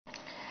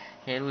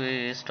Here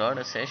we start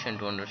a session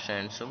to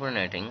understand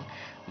supernetting,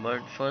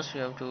 but first we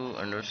have to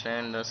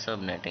understand the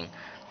subnetting.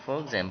 For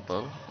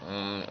example,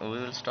 we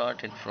will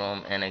start it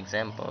from an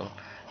example.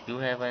 You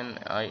have a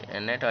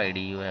net ID.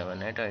 You have a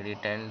net ID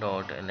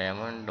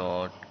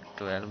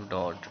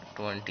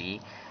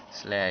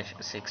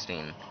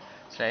 10.11.12.20/16.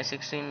 Slash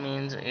 16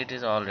 means it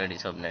is already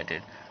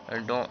subnetted.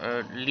 Don't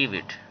leave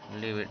it.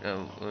 Leave it.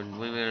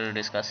 We will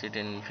discuss it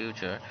in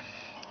future.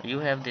 You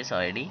have this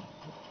ID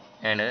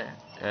and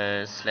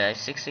slash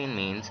 16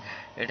 means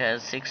it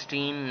has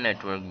 16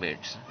 network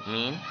bits,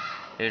 mean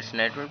its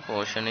network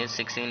portion is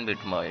 16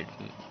 bit wide.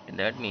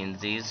 That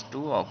means these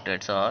two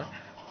octets are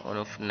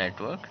of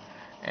network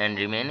and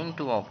remaining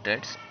two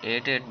octets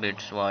 88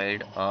 bits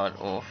wide are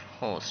of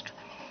host.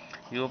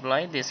 You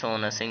apply this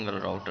on a single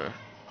router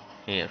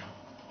here,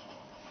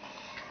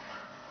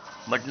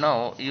 but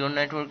now your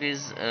network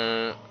is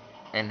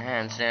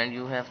enhanced and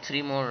you have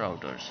three more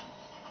routers.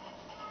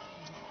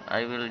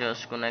 I will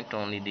just connect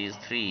only these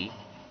three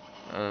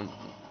uh,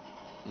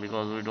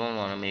 because we don't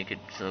want to make it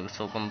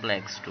so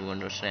complex to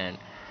understand,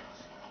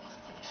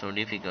 so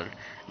difficult.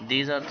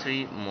 These are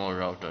three more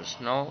routers.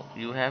 Now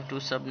you have to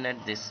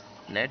subnet this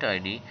net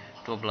ID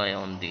to apply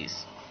on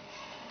these.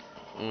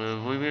 We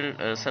will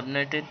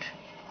subnet it.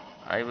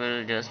 I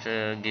will just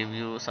give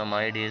you some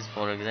ideas.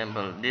 For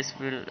example, this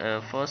will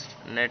first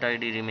net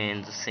ID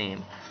remains the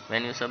same.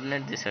 When you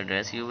subnet this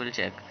address, you will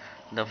check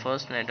the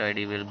first net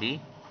ID will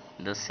be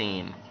the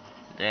same,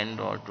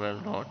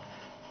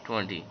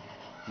 10.12.20,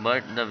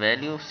 but the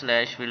value of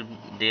slash will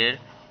there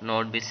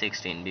not be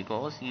 16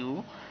 because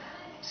you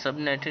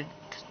subnetted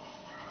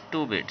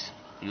 2 bits.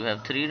 You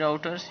have 3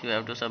 routers, you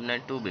have to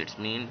subnet 2 bits,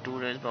 mean 2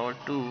 raised power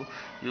 2,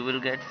 you will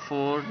get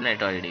 4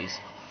 net IDs.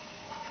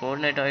 4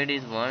 net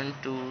IDs 1,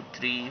 2,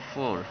 3,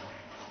 4.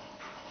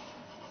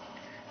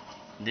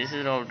 This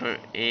is router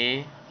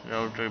A,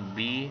 router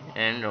B,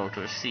 and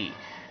router C.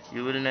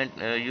 You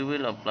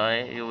will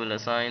apply, you will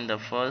assign the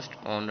first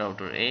on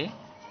router A,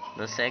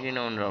 the second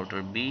on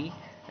router B,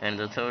 and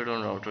the third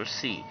on router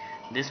C.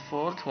 This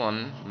fourth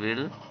one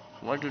will,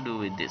 what to do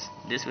with this?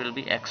 This will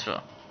be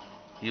extra.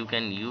 You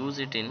can use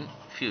it in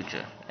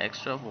future,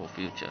 extra for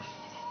future.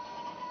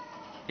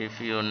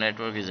 If your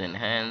network is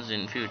enhanced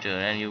in future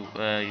and you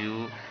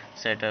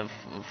set a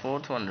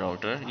fourth one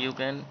router, you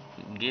can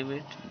give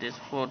it this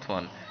fourth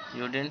one.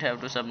 You didn't have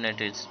to subnet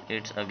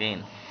it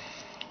again.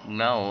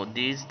 Now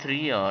these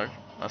three are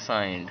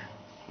assigned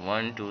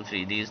 1 2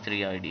 3, these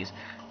three IDs.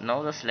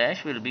 Now the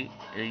slash will be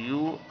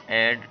you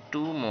add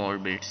two more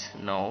bits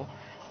now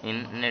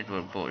in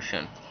network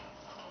portion.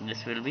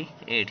 This will be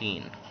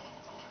 18.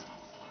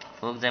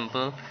 For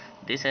example,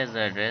 this has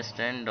the address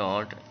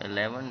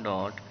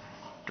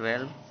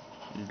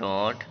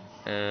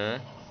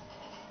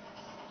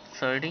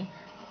 10.11.12.30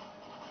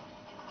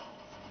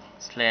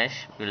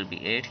 slash will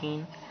be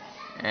 18,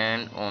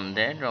 and on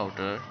that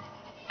router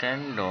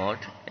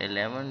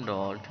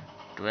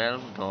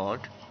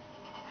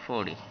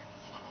 10.11.12.40,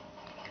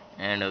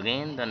 and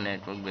again the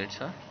network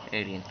bits are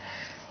 18.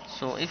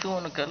 So if you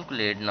want to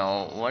calculate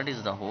now what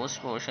is the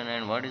host portion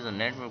and what is the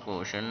network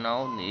portion,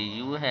 now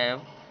you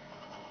have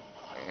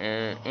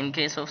in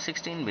case of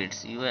 16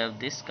 bits you have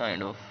this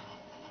kind of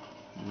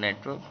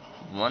network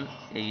one,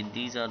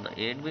 these are the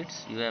 8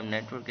 bits, you have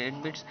network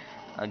 8 bits,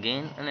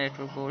 again a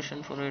network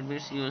portion for 8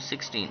 bits, you have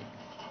 16.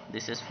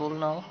 This is full.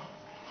 Now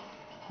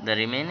the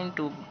remaining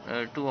two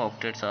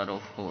octets are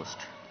of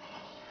host.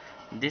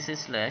 This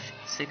is slash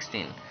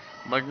 16,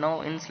 but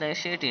now in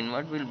slash 18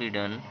 what will be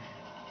done?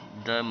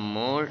 The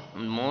more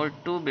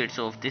 2 bits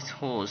of this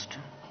host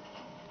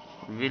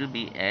will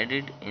be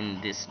added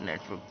in this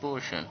network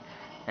portion,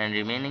 and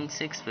remaining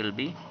 6 will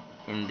be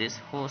in this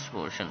host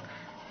portion.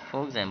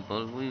 For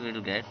example, we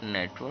will get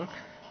network,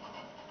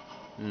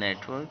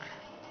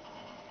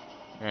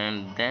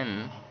 and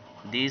then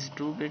these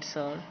 2 bits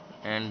are,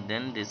 and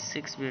then these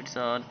 6 bits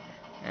are,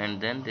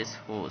 and then this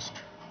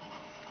host.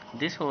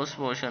 This host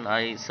portion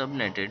I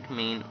subnetted,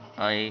 mean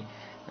I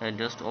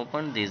just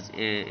opened these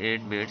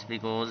 8 bits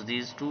because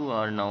these two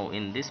are now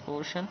in this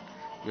portion.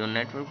 Your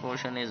network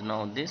portion is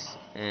now this,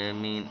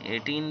 mean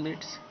 18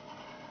 bits,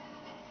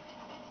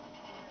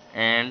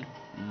 and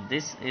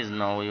this is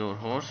now your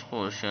host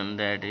portion,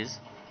 that is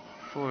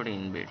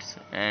 14 bits,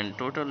 and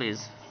total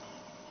is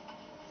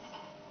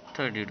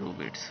 32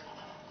 bits.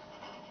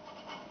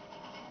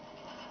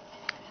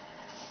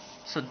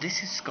 So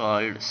this is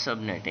called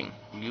subnetting.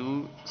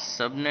 You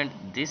subnet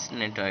this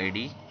net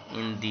ID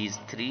in these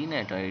three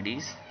net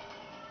IDs,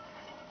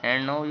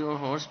 and now your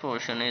host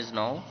portion is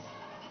now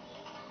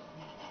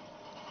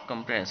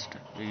compressed.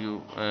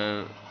 You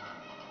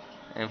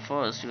at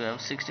first you have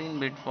 16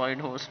 bit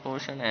wide host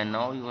portion, and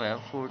now you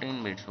have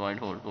 14 bits wide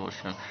host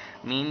portion,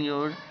 mean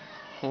your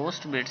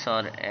host bits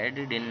are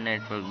added in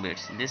network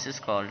bits. This is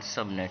called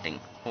subnetting.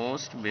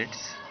 Host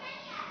bits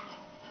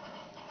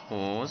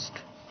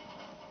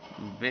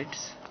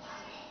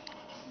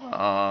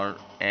are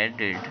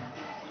added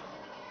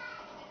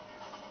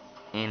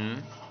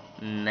in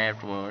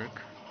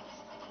network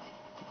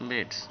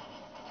bits.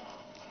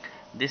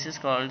 This is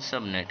called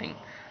subnetting.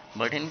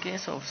 But in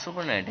case of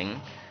supernetting,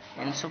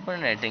 in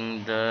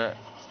supernetting the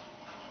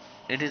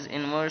it is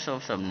inverse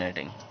of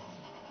subnetting.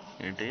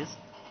 It is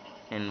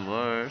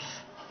inverse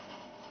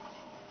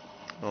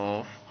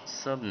of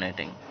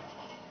subnetting.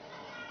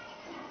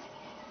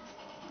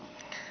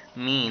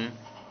 Mean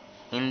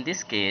in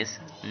this case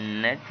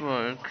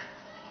network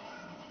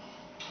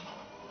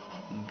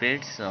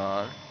bits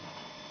are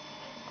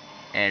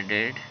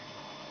added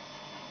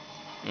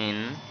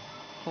in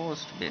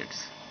host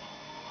bits.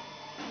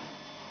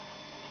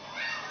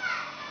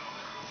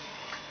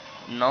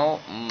 Now